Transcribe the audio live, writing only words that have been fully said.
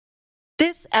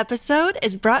This episode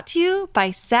is brought to you by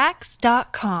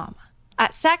Saks.com.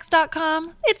 At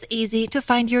Saks.com, it's easy to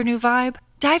find your new vibe.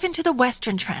 Dive into the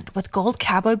Western trend with gold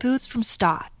cowboy boots from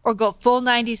Staud, or go full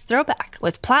 90s throwback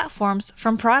with platforms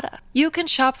from Prada. You can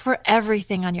shop for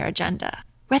everything on your agenda,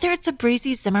 whether it's a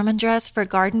breezy Zimmermann dress for a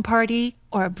garden party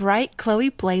or a bright Chloe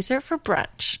blazer for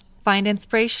brunch. Find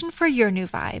inspiration for your new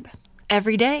vibe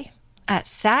every day at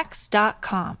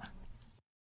Saks.com.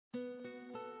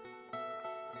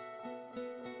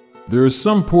 There is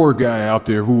some poor guy out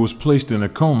there who was placed in a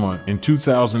coma in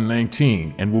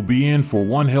 2019 and will be in for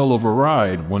one hell of a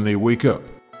ride when they wake up.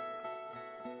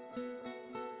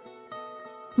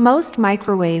 Most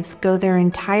microwaves go their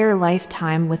entire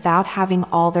lifetime without having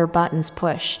all their buttons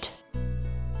pushed.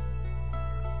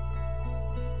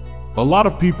 A lot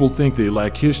of people think they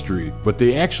like history, but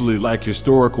they actually like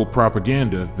historical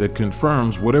propaganda that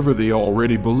confirms whatever they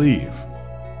already believe.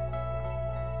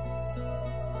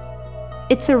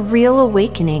 It's a real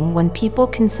awakening when people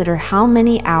consider how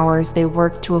many hours they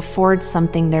work to afford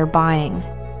something they're buying.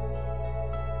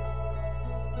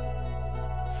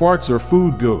 Farts are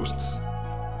food ghosts.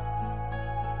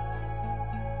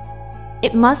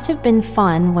 It must have been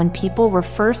fun when people were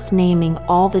first naming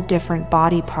all the different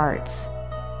body parts.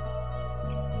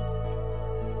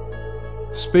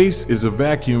 Space is a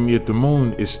vacuum, yet the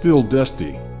moon is still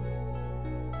dusty.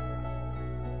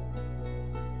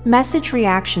 Message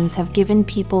reactions have given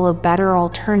people a better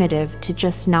alternative to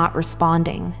just not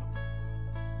responding.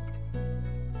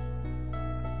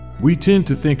 We tend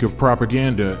to think of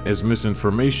propaganda as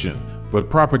misinformation, but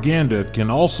propaganda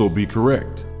can also be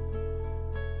correct.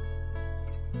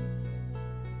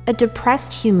 A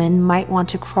depressed human might want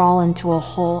to crawl into a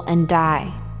hole and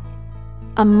die.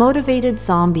 A motivated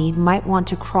zombie might want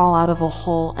to crawl out of a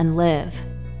hole and live.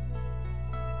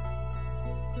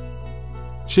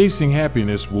 Chasing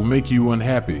happiness will make you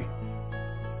unhappy.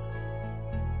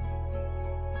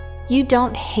 You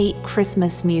don't hate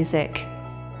Christmas music.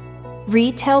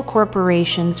 Retail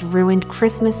corporations ruined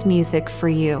Christmas music for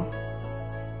you.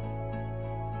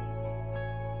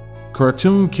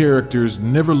 Cartoon characters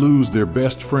never lose their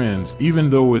best friends, even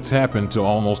though it's happened to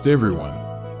almost everyone.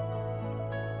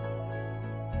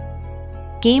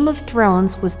 Game of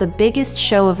Thrones was the biggest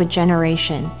show of a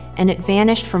generation, and it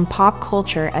vanished from pop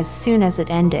culture as soon as it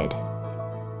ended.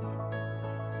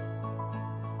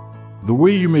 The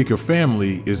way you make a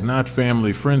family is not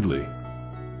family friendly.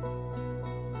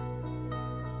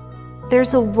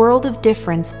 There's a world of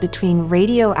difference between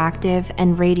radioactive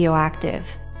and radioactive.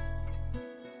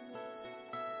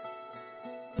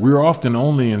 We're often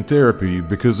only in therapy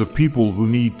because of people who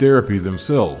need therapy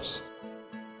themselves.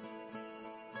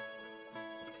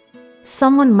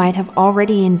 Someone might have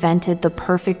already invented the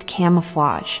perfect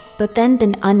camouflage, but then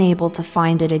been unable to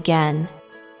find it again.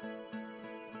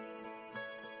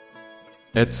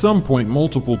 At some point,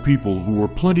 multiple people who were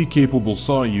plenty capable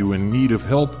saw you in need of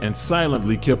help and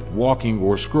silently kept walking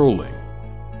or scrolling.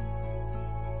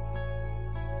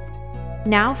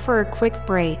 Now for a quick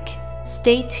break.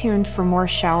 Stay tuned for more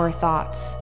shower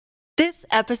thoughts. This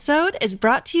episode is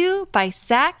brought to you by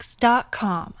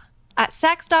Saks.com. At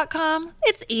Saks.com,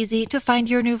 it's easy to find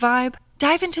your new vibe.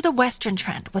 Dive into the Western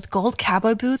trend with gold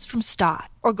cowboy boots from Staud,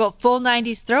 or go full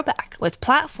 90s throwback with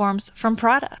platforms from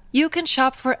Prada. You can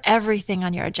shop for everything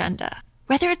on your agenda,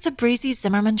 whether it's a breezy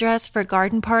Zimmermann dress for a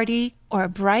garden party or a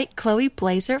bright Chloe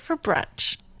blazer for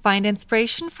brunch. Find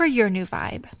inspiration for your new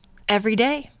vibe every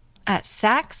day at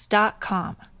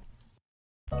Saks.com.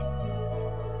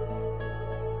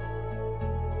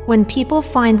 When people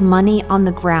find money on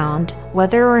the ground,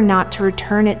 whether or not to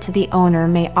return it to the owner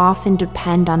may often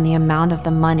depend on the amount of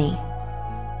the money.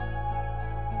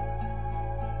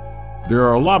 There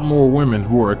are a lot more women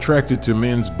who are attracted to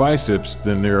men's biceps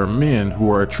than there are men who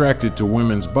are attracted to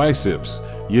women's biceps,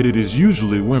 yet it is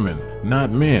usually women,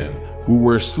 not men, who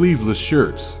wear sleeveless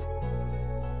shirts.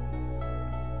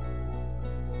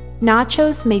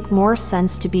 Nachos make more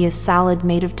sense to be a salad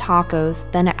made of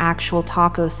tacos than an actual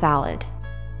taco salad.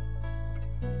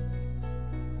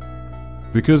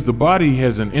 Because the body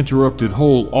has an interrupted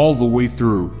hole all the way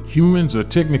through, humans are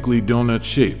technically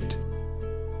donut-shaped.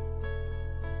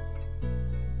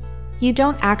 You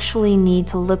don't actually need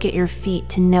to look at your feet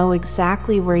to know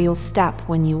exactly where you'll step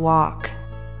when you walk.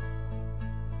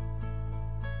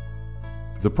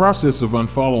 The process of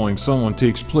unfollowing someone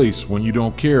takes place when you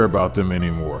don't care about them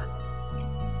anymore.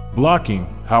 Blocking,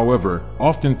 however,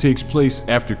 often takes place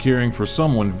after caring for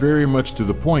someone very much to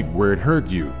the point where it hurt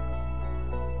you.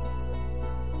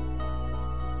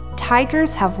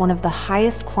 Tigers have one of the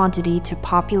highest quantity to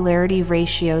popularity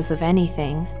ratios of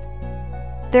anything.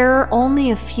 There are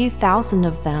only a few thousand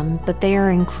of them, but they are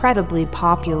incredibly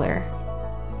popular.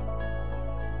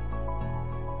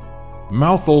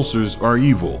 Mouth ulcers are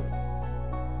evil.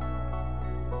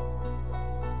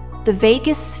 The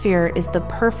vagus sphere is the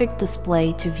perfect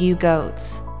display to view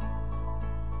goats.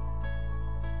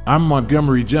 I'm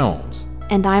Montgomery Jones.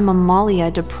 And I'm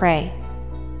Amalia Dupre.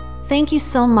 Thank you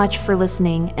so much for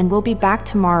listening, and we'll be back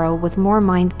tomorrow with more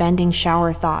mind-bending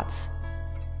shower thoughts.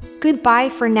 Goodbye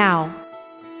for now.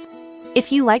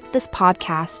 If you liked this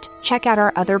podcast, check out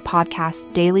our other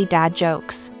podcast, Daily Dad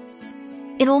Jokes.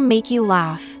 It'll make you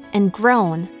laugh and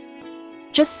groan.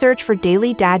 Just search for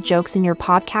Daily Dad Jokes in your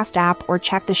podcast app or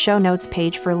check the show notes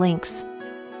page for links.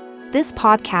 This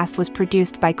podcast was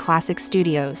produced by Classic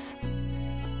Studios.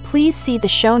 Please see the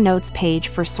show notes page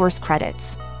for source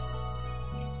credits.